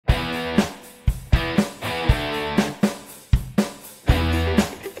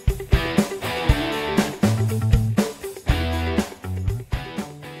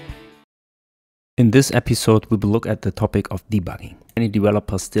In this episode, we will look at the topic of debugging. Many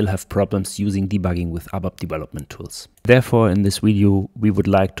developers still have problems using debugging with ABAP Development Tools. Therefore, in this video, we would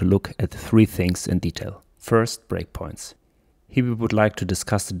like to look at three things in detail. First, breakpoints. Here we would like to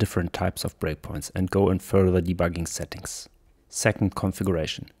discuss the different types of breakpoints and go in further debugging settings. Second,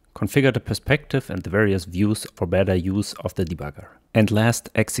 configuration. Configure the perspective and the various views for better use of the debugger. And last,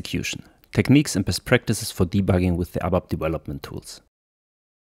 execution. Techniques and best practices for debugging with the ABAP Development Tools.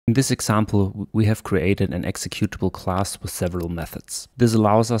 In this example, we have created an executable class with several methods. This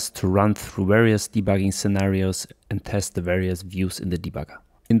allows us to run through various debugging scenarios and test the various views in the debugger.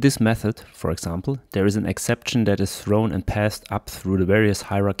 In this method, for example, there is an exception that is thrown and passed up through the various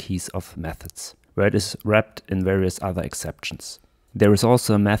hierarchies of methods, where it is wrapped in various other exceptions. There is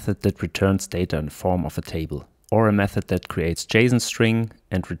also a method that returns data in the form of a table, or a method that creates JSON string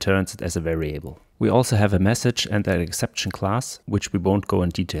and returns it as a variable. We also have a message and an exception class, which we won't go in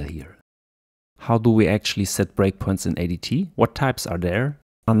detail here. How do we actually set breakpoints in ADT? What types are there?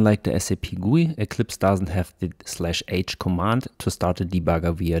 Unlike the SAP GUI, Eclipse doesn't have the /h command to start a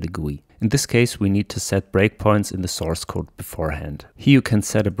debugger via the GUI. In this case, we need to set breakpoints in the source code beforehand. Here you can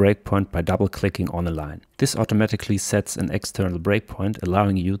set a breakpoint by double-clicking on a line. This automatically sets an external breakpoint,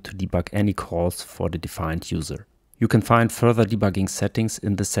 allowing you to debug any calls for the defined user. You can find further debugging settings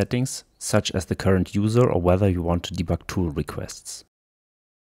in the settings, such as the current user or whether you want to debug tool requests.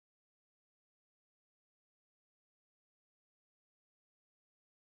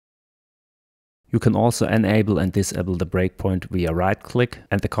 You can also enable and disable the breakpoint via right-click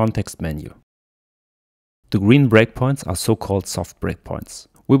and the context menu. The green breakpoints are so-called soft breakpoints.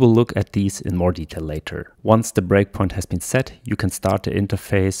 We will look at these in more detail later. Once the breakpoint has been set, you can start the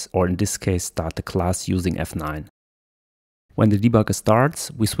interface, or in this case start the class using F9. When the debugger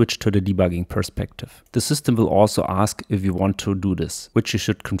starts, we switch to the debugging perspective. The system will also ask if you want to do this, which you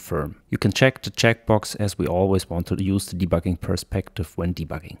should confirm. You can check the checkbox, as we always want to use the debugging perspective when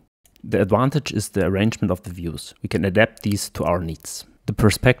debugging. The advantage is the arrangement of the views. We can adapt these to our needs. The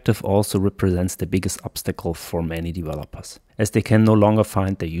perspective also represents the biggest obstacle for many developers, as they can no longer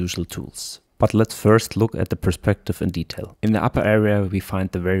find their usual tools. But let's first look at the perspective in detail. In the upper area we find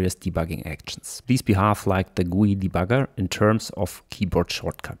the various debugging actions. These behave like the GUI debugger in terms of keyboard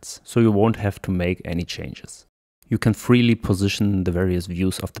shortcuts, so you won't have to make any changes. You can freely position the various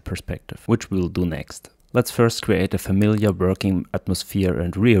views of the perspective, which we will do next. Let's first create a familiar working atmosphere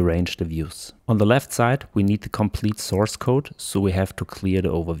and rearrange the views. On the left side, we need the complete source code, so we have to clear the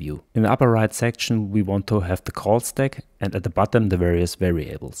overview. In the upper right section, we want to have the call stack and at the bottom the various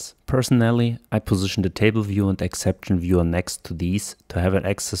variables. Personally, I position the table view and exception viewer next to these to have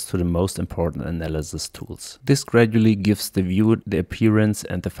access to the most important analysis tools. This gradually gives the view the appearance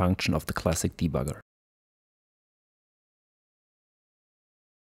and the function of the classic debugger.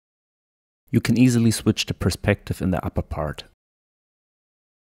 You can easily switch the perspective in the upper part.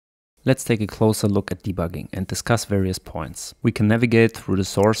 Let's take a closer look at debugging and discuss various points. We can navigate through the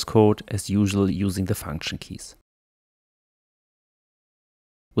source code as usual using the function keys.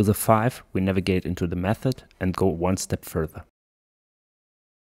 With F5, we navigate into the method and go one step further.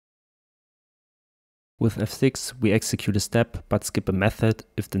 With F6, we execute a step but skip a method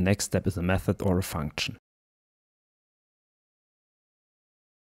if the next step is a method or a function.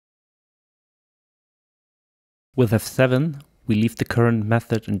 With F7, we leave the current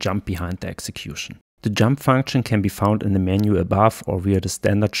method and jump behind the execution. The jump function can be found in the menu above or via the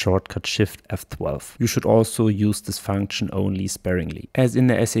standard shortcut Shift F12. You should also use this function only sparingly. As in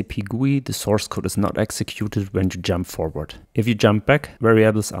the SAP GUI, the source code is not executed when you jump forward. If you jump back,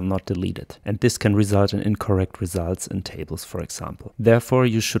 variables are not deleted, and this can result in incorrect results in tables, for example. Therefore,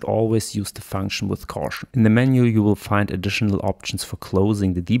 you should always use the function with caution. In the menu, you will find additional options for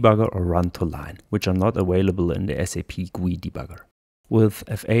closing the debugger or run to line, which are not available in the SAP GUI debugger. With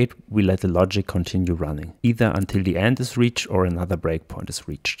F8, we let the logic continue running, either until the end is reached or another breakpoint is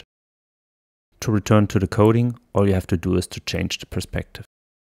reached. To return to the coding, all you have to do is to change the perspective.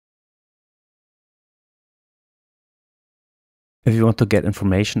 If you want to get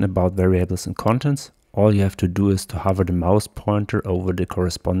information about variables and contents, all you have to do is to hover the mouse pointer over the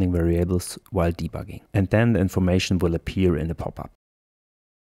corresponding variables while debugging, and then the information will appear in the pop-up.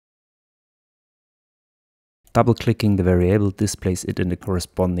 Double-clicking the variable displays it in the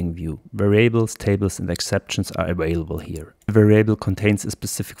corresponding view. Variables, tables and exceptions are available here. If a variable contains a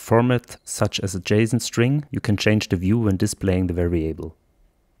specific format, such as a JSON string, you can change the view when displaying the variable.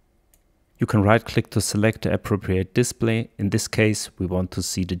 You can right-click to select the appropriate display. In this case, we want to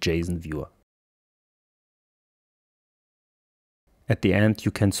see the JSON viewer. At the end,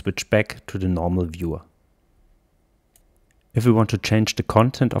 you can switch back to the normal viewer. If we want to change the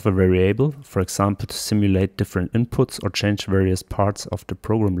content of a variable, for example to simulate different inputs or change various parts of the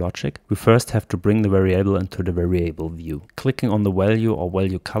program logic, we first have to bring the variable into the variable view. Clicking on the value or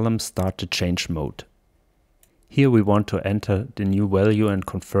value column start the change mode. Here we want to enter the new value and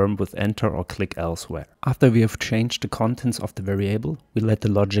confirm with enter or click elsewhere. After we have changed the contents of the variable, we let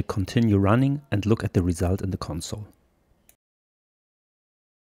the logic continue running and look at the result in the console.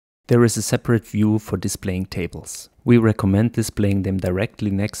 There is a separate view for displaying tables. We recommend displaying them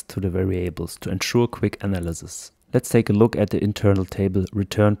directly next to the variables to ensure quick analysis. Let's take a look at the internal table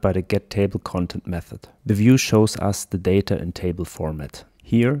returned by the getTableContent method. The view shows us the data in table format.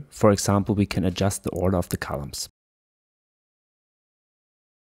 Here, for example, we can adjust the order of the columns.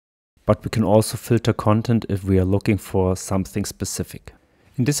 But we can also filter content if we are looking for something specific.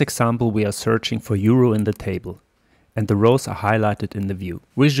 In this example, we are searching for euro in the table, and the rows are highlighted in the view.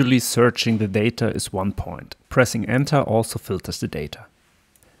 Visually searching the data is one point. Pressing enter also filters the data.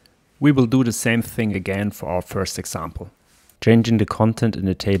 We will do the same thing again for our first example. Changing the content in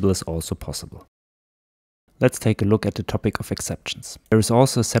the table is also possible. Let's take a look at the topic of exceptions. There is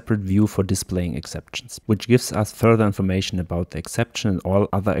also a separate view for displaying exceptions, which gives us further information about the exception and all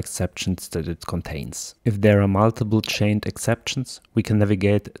other exceptions that it contains. If there are multiple chained exceptions, we can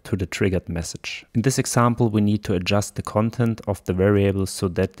navigate to the triggered message. In this example, we need to adjust the content of the variable so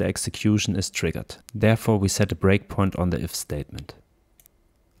that the execution is triggered. Therefore, we set a breakpoint on the if statement.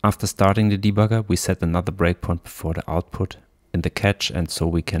 After starting the debugger, we set another breakpoint before the output in the catch, and so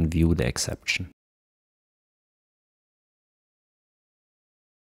we can view the exception.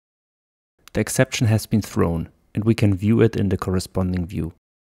 The exception has been thrown, and we can view it in the corresponding view.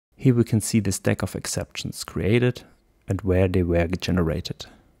 Here we can see the stack of exceptions created and where they were generated.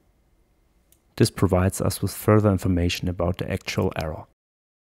 This provides us with further information about the actual error.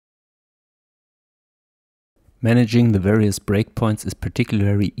 Managing the various breakpoints is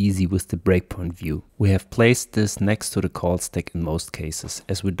particularly easy with the breakpoint view. We have placed this next to the call stack in most cases,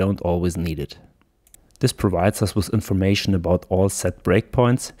 as we don't always need it. This provides us with information about all set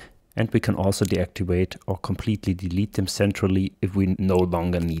breakpoints, and we can also deactivate or completely delete them centrally if we no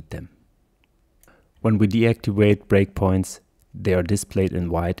longer need them. When we deactivate breakpoints, they are displayed in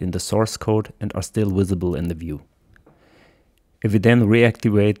white in the source code and are still visible in the view. If we then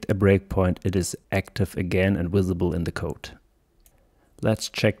reactivate a breakpoint, it is active again and visible in the code. Let's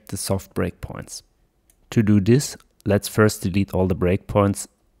check the soft breakpoints. To do this, let's first delete all the breakpoints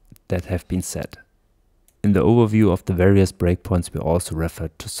that have been set. In the overview of the various breakpoints, we also refer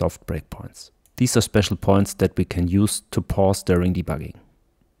to soft breakpoints. These are special points that we can use to pause during debugging.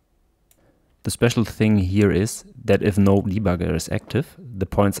 The special thing here is that if no debugger is active, the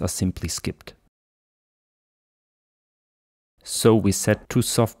points are simply skipped. So we set two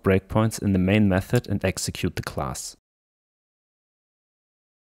soft breakpoints in the main method and execute the class.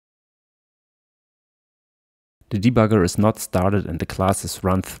 The debugger is not started and the class is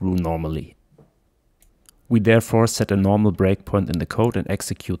run through normally. We therefore set a normal breakpoint in the code and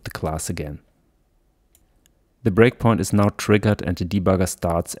execute the class again. The breakpoint is now triggered and the debugger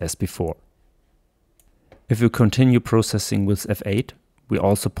starts as before. If we continue processing with F8, we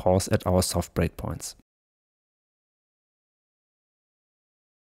also pause at our soft breakpoints.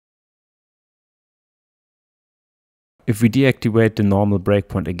 If we deactivate the normal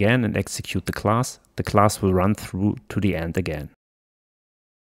breakpoint again and execute the class will run through to the end again.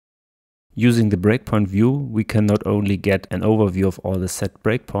 Using the breakpoint view, we can not only get an overview of all the set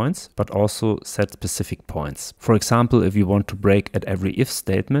breakpoints, but also set specific points. For example, if you want to break at every if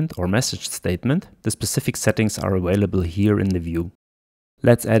statement or message statement, the specific settings are available here in the view.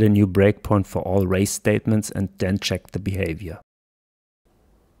 Let's add a new breakpoint for all race statements and then check the behavior.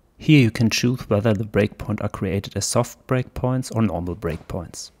 Here you can choose whether the breakpoints are created as soft breakpoints or normal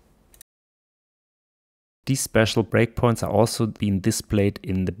breakpoints. These special breakpoints are also being displayed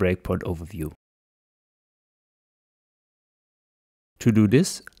in the breakpoint overview. To do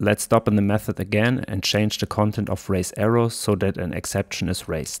this, let's stop in the method again and change the content of raise arrows so that an exception is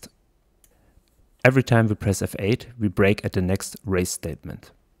raised. Every time we press F8, we break at the next raise statement.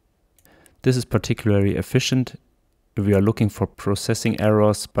 This is particularly efficient if we are looking for processing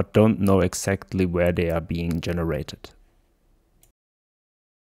errors but don't know exactly where they are being generated.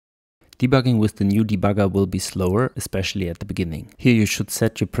 Debugging with the new debugger will be slower, especially at the beginning. Here you should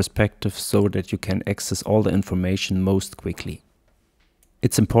set your perspective so that you can access all the information most quickly.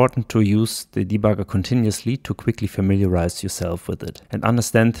 It's important to use the debugger continuously to quickly familiarize yourself with it and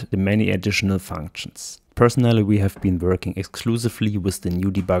understand the many additional functions. Personally, we have been working exclusively with the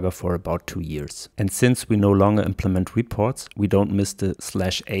new debugger for about 2 years. And since we no longer implement reports, we don't miss the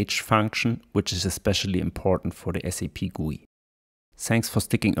 /h function, which is especially important for the SAP GUI. Thanks for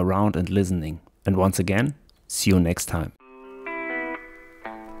sticking around and listening. And once again, see you next time.